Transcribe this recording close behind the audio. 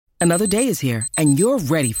Another day is here, and you're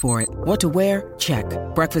ready for it. What to wear? Check.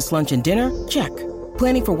 Breakfast, lunch, and dinner? Check.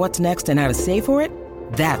 Planning for what's next and how to save for it?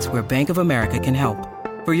 That's where Bank of America can help.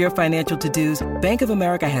 For your financial to-dos, Bank of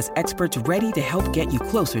America has experts ready to help get you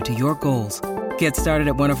closer to your goals. Get started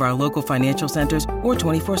at one of our local financial centers or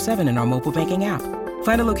 24/7 in our mobile banking app.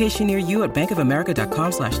 Find a location near you at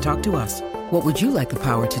bankofamerica.com/talktous. What would you like the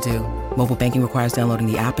power to do? Mobile banking requires downloading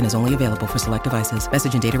the app and is only available for select devices.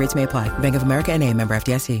 Message and data rates may apply. Bank of America N.A., member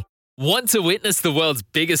FDIC. Want to witness the world's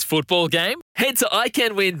biggest football game? Head to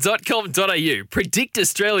iCanWin.com.au, predict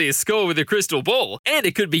Australia's score with a crystal ball, and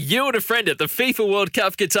it could be you and a friend at the FIFA World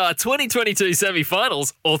Cup Qatar 2022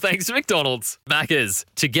 semi-finals, all thanks to McDonald's. Maccas,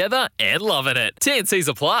 together and loving it. TNCs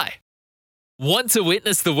apply. Want to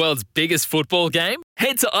witness the world's biggest football game?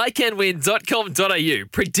 Head to iCanWin.com.au,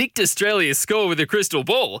 predict Australia's score with a crystal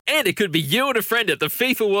ball, and it could be you and a friend at the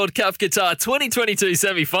FIFA World Cup Qatar 2022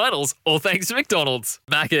 semi-finals, all thanks to McDonald's.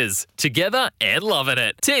 Maccas, together and loving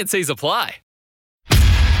it. TNCs apply.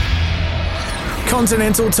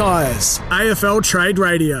 Continental Tires, AFL Trade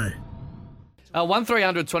Radio.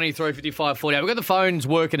 1300 23 55 40. We've got the phones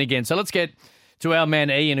working again, so let's get to our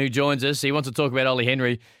man Ian, who joins us. He wants to talk about Ollie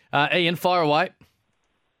Henry. Ian, fire away.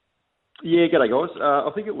 Yeah, g'day guys.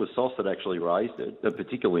 I think it was Sauce that actually raised it,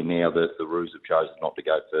 particularly now that the Roos have chosen not to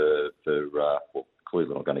go for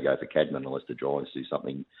clearly not going to go for Cadman unless the Giants do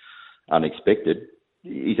something unexpected.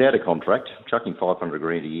 He's out of contract. Chuck him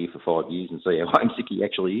 $500,000 a year for 5 years and see how homesick he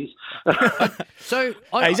actually is.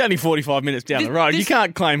 He's only 45 minutes down the road. You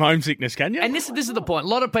can't claim homesickness, can you? And this is the point. A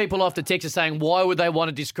lot of people off the text are saying, why would they want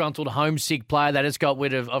a disgruntled homesick player that has got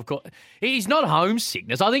rid of course. He's not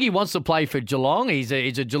homesickness. I think he wants to play for Geelong. He's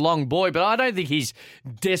a Geelong boy, but I don't think he's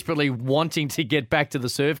desperately wanting to get back to the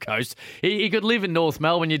Surf Coast. He could live in North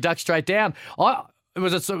Melbourne. You duck straight down.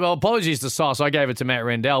 Apologies to Sauce. I gave it to Matt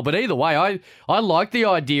Rendell. But either way, I like the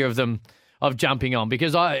idea of them of jumping on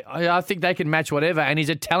because I think they can match whatever. And he's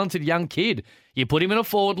a talented young kid. You put him in a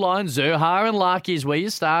forward line, Zurhaar and Larky is where you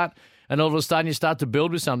start. And all of a sudden you start to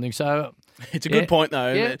build with something. So it's a good point,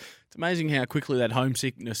 though. Yeah. It's amazing how quickly that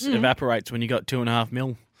homesickness evaporates when you got $2.5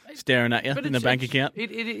 million staring at you in the bank account.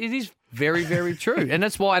 It is very, very true. And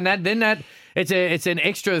that's why. And it's an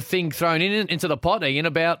extra thing thrown into the pot, Ian,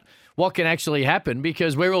 about what can actually happen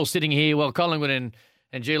because we're all sitting here, well, Collingwood and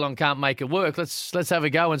Geelong can't make it work. Let's have a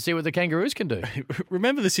go and see what the Kangaroos can do.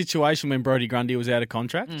 Remember the situation when Brodie Grundy was out of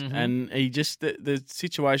contract? Mm-hmm. And he just, the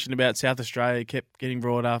situation about South Australia kept getting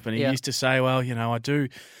brought up and he used to say, well, you know, I do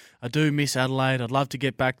miss Adelaide. I'd love to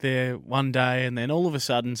get back there one day. And then all of a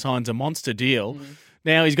sudden signs a monster deal. Mm-hmm.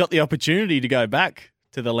 Now he's got the opportunity to go back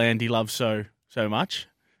to the land he loves so much.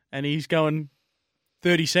 And he's going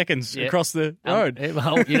 30 seconds across the road.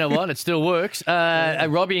 Well, you know what? It still works.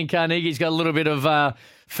 Robbie in Carnegie's got a little bit of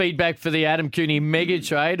feedback for the Adam Cooney mega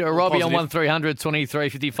trade. Robbie Positive. On 1300 23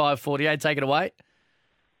 55 48. Take it away.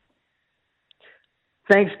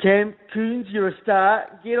 Thanks, Cam. Coons, you're a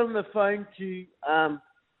star. Get on the phone to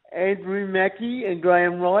Andrew Mackey and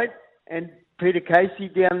Graham Wright and Peter Casey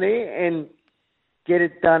down there and get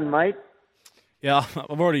it done, mate. Yeah,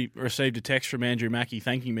 I've already received a text from Andrew Mackey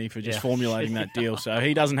thanking me for just formulating that deal, so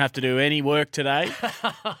he doesn't have to do any work today.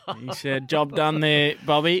 He said, job done there,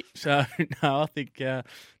 Bobby. So, no, I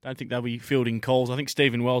don't think they'll be fielding calls. I think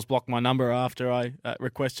Stephen Wells blocked my number after I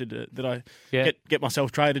requested that I get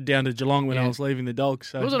myself traded down to Geelong when I was leaving the Dogs.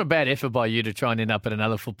 So. It wasn't a bad effort by you to try and end up at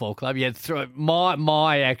another football club. You had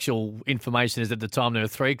my actual information is at the time there were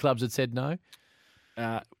 3 clubs that said no.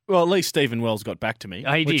 Well, at least Stephen Wells got back to me,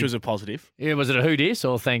 which was a positive. Yeah, was it a who dis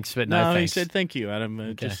or thanks but no thanks? He said thank you,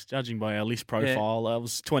 Adam. Just judging by our list profile, I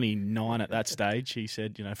was 29 at that stage. He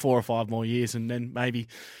said, 4 or 5 more years and then maybe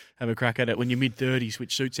have a crack at it when you're mid-30s,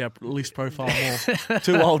 which suits our list profile more.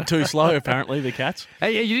 Too old, too slow, apparently, the Cats.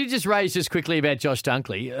 Hey, you did just raise just quickly about Josh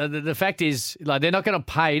Dunkley. The fact is, like, they're not going to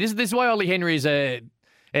pay. This is why Ollie Henry is a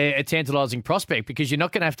tantalising prospect because you're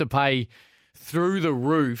not going to have to pay through the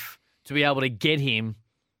roof to be able to get him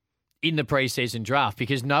in the preseason draft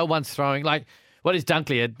because no one's throwing like what is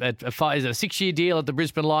Dunkley is it a 6-year deal at the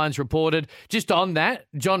Brisbane Lions reported. Just on that,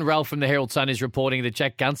 John Ralph from the Herald Sun is reporting that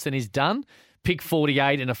Jack Gunston is done. Pick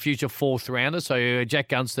 48 and a future 4th rounder. So Jack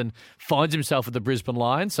Gunston finds himself at the Brisbane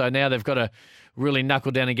Lions. So now they've got to really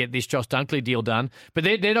knuckle down and get this Josh Dunkley deal done. But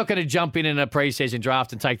they're not going to jump in a preseason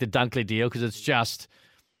draft and take the Dunkley deal because it's just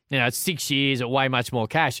it's 6 years at way much more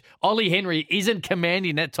cash. Ollie Henry isn't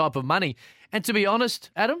commanding that type of money. And to be honest,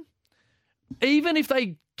 Adam, even if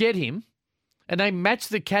they get him and they match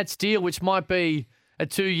the Cats deal, which might be a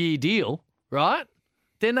 2-year deal, right?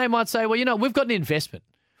 Then they might say, well, we've got an investment.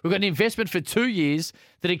 We've got an investment for 2 years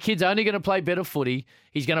that a kid's only going to play better footy.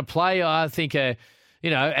 He's going to play, I think,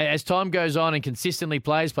 as time goes on and consistently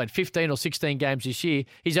plays, played 15 or 16 games this year,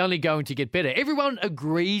 he's only going to get better. Everyone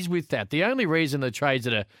agrees with that. The only reason the trade's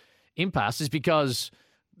at an impasse is because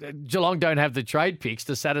Geelong don't have the trade picks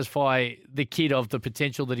to satisfy the kid of the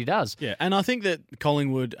potential that he does. Yeah, and I think that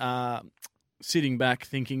Collingwood are sitting back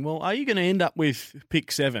thinking, well, are you going to end up with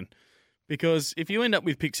pick 7? Because if you end up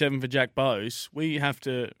with pick 7 for Jack Bowes, we have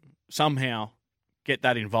to somehow get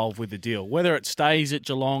that involved with the deal, whether it stays at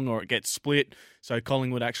Geelong or it gets split, so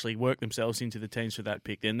Collingwood actually work themselves into the teams for that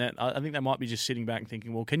pick. Then I think they might be just sitting back and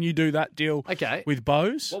thinking, well, can you do that deal with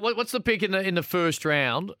Bowes? What's the pick in the first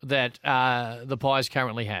round that the Pies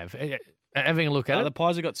currently have? Having a look at it. The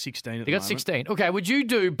Pies have got 16 at the moment. They got 16. Okay, would you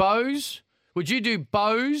do Bowes?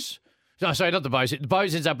 No, sorry, not the Bowes. The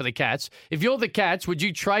Bowes ends up with the Cats. If you're the Cats, would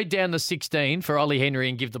you trade down the 16 for Ollie Henry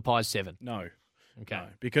and give the Pies 7? No. Okay. No,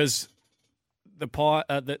 because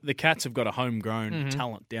the Cats have got a homegrown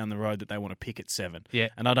talent down the road that they want to pick at 7. Yeah.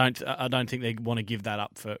 And I don't think they want to give that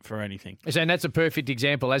up for anything. So, and that's a perfect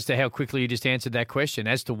example as to how quickly you just answered that question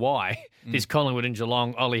as to why this Collingwood and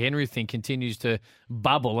Geelong Ollie Henry thing continues to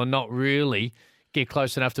bubble and not really get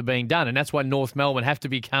close enough to being done. And that's why North Melbourne have to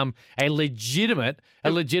become a legitimate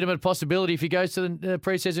possibility if he goes to the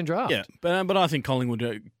pre-season draft. Yeah, but I think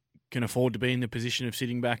Collingwood can afford to be in the position of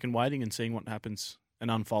sitting back and waiting and seeing what happens and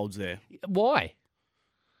unfolds there. Why?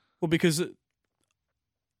 Well, because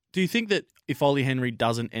do you think that if Ollie Henry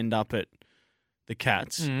doesn't end up at the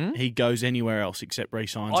Cats, he goes anywhere else except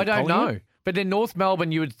re-signs I at don't Collingwood? know. But then North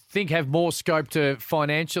Melbourne, you would think, have more scope to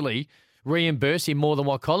financially reimburse him more than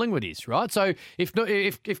what Collingwood is, right? So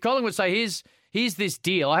if Collingwood say, here's this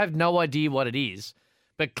deal, I have no idea what it is,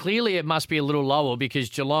 but clearly it must be a little lower because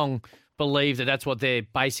Geelong believe that that's what they're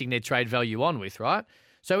basing their trade value on with, right?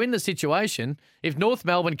 So in the situation, if North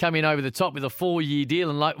Melbourne come in over the top with a 4-year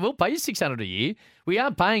deal and we'll pay you $600 a year, we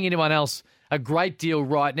aren't paying anyone else a great deal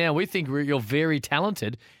right now. We think you're very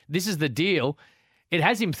talented. This is the deal. It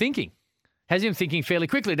has him thinking fairly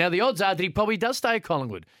quickly. Now, the odds are that he probably does stay at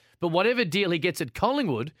Collingwood. But whatever deal he gets at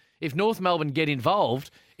Collingwood, if North Melbourne get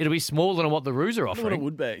involved, it'll be smaller than what the Roos are offering. What it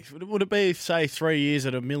would be? Would it be, say, 3 years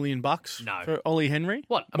at $1 million for Ollie Henry?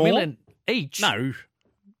 What, $1 million each? No,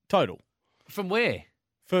 total. From where?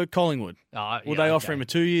 For Collingwood. Would they offer him a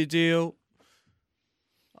 2-year deal?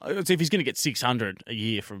 If he's going to get $600 a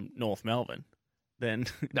year from North Melbourne, then...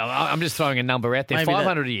 No, I'm just throwing a number out there.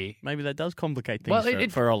 $500 a year. Maybe that does complicate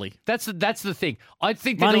things for Ollie. That's the thing. I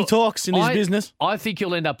think money talks in his business. I think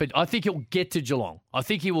he'll end up I think he'll get to Geelong. I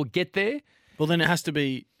think he will get there. Well, then it has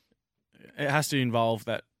to involve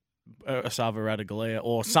that Asava Radagalea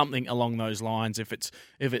or something along those lines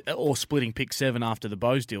or splitting pick 7 after the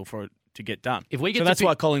Bowes deal for it to get done. That's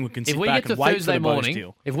why Collingwood can sit back and wait for the Bowes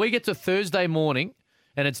deal. If we get to Thursday morning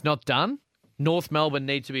and it's not done, North Melbourne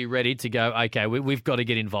need to be ready to go, okay, we've got to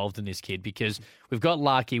get involved in this kid because we've got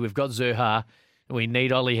Larkey, we've got Zurhaar, we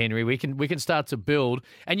need Ollie Henry. We can start to build.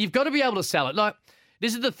 And you've got to be able to sell it. Like,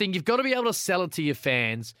 this is the thing. You've got to be able to sell it to your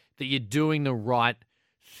fans that you're doing the right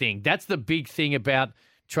thing. That's the big thing about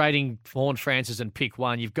trading Horne-Francis and pick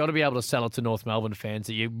 1. You've got to be able to sell it to North Melbourne fans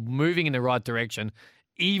that you're moving in the right direction,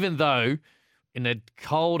 even though in the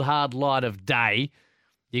cold, hard light of day,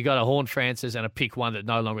 you got a Horne-Francis and a pick 1 that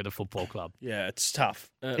no longer at the football club. Yeah, it's tough.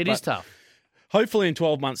 It is tough. Hopefully in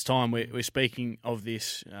 12 months' time, we're speaking of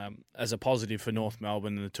this as a positive for North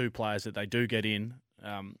Melbourne and the 2 players that they do get in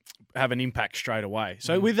have an impact straight away.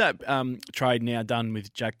 So with that trade now done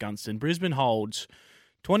with Jack Gunston, Brisbane holds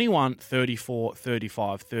 21, 34,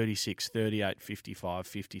 35, 36, 38, 55,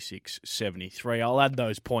 56, 73. I'll add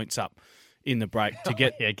those points up in the break to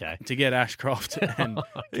get to get Ashcroft and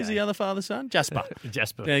who's the other father son? Jasper.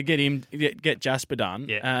 Get Jasper done.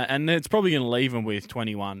 Yeah. And it's probably going to leave him with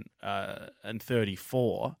 21 and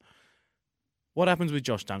 34. What happens with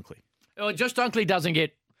Josh Dunkley? Well, Josh Dunkley doesn't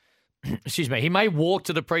get. Excuse me. He may walk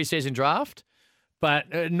to the pre-season draft,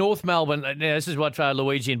 but North Melbourne. This is what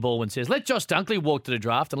Luigi and Baldwin says. Let Josh Dunkley walk to the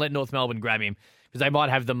draft and let North Melbourne grab him because they might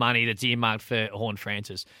have the money that's earmarked for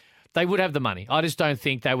Horne-Francis. They would have the money. I just don't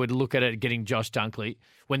think they would look at it getting Josh Dunkley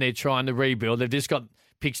when they're trying to rebuild. They've just got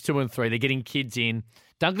picks 2 and 3. They're getting kids in.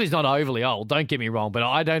 Dunkley's not overly old, don't get me wrong, but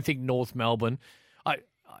I don't think North Melbourne,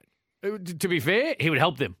 to be fair, he would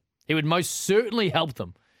help them. He would most certainly help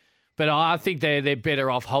them. But I think they're better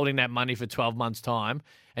off holding that money for 12 months' time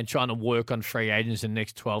and trying to work on free agents in the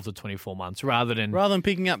next 12 to 24 months rather than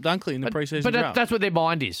picking up Dunkley in the pre-season draft. But that's what their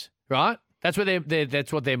mind is, right? That's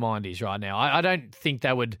what their mind is right now. I don't think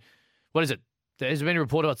they would. What is it? There's been a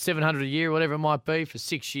report about $700 a year, or whatever it might be, for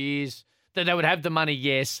 6 years. That they would have the money,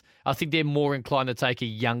 yes. I think they're more inclined to take a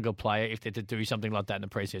younger player if they're to do something like that in the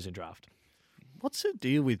pre-season draft. What's the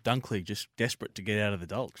deal with Dunkley just desperate to get out of the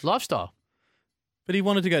Dogs? Lifestyle. But he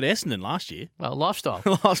wanted to go to Essendon last year. Well, lifestyle.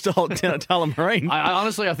 Lifestyle down at Tullamarine. I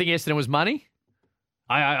honestly think Essendon was money.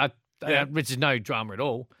 Which is no drama at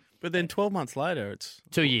all. But then 12 months later, it's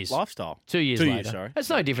 2 years. Lifestyle. 2 years later. Sorry. That's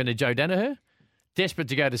no different to Joe Danaher. Desperate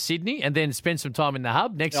to go to Sydney and then spend some time in the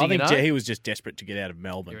hub. Next thing you know, he was just desperate to get out of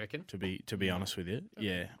Melbourne. You reckon? To be honest with you,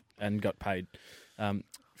 yeah, and got paid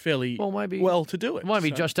fairly maybe, well to do it.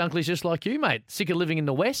 Maybe Josh Dunkley's just like you, mate. Sick of living in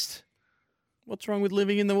the West. What's wrong with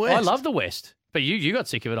living in the West? I love the West. But you got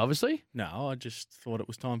sick of it, obviously. No, I just thought it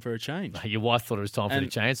was time for a change. Your wife thought it was time for the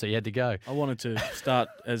change, so you had to go. I wanted to start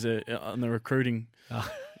on the recruiting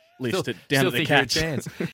list still at the Cats. Chance.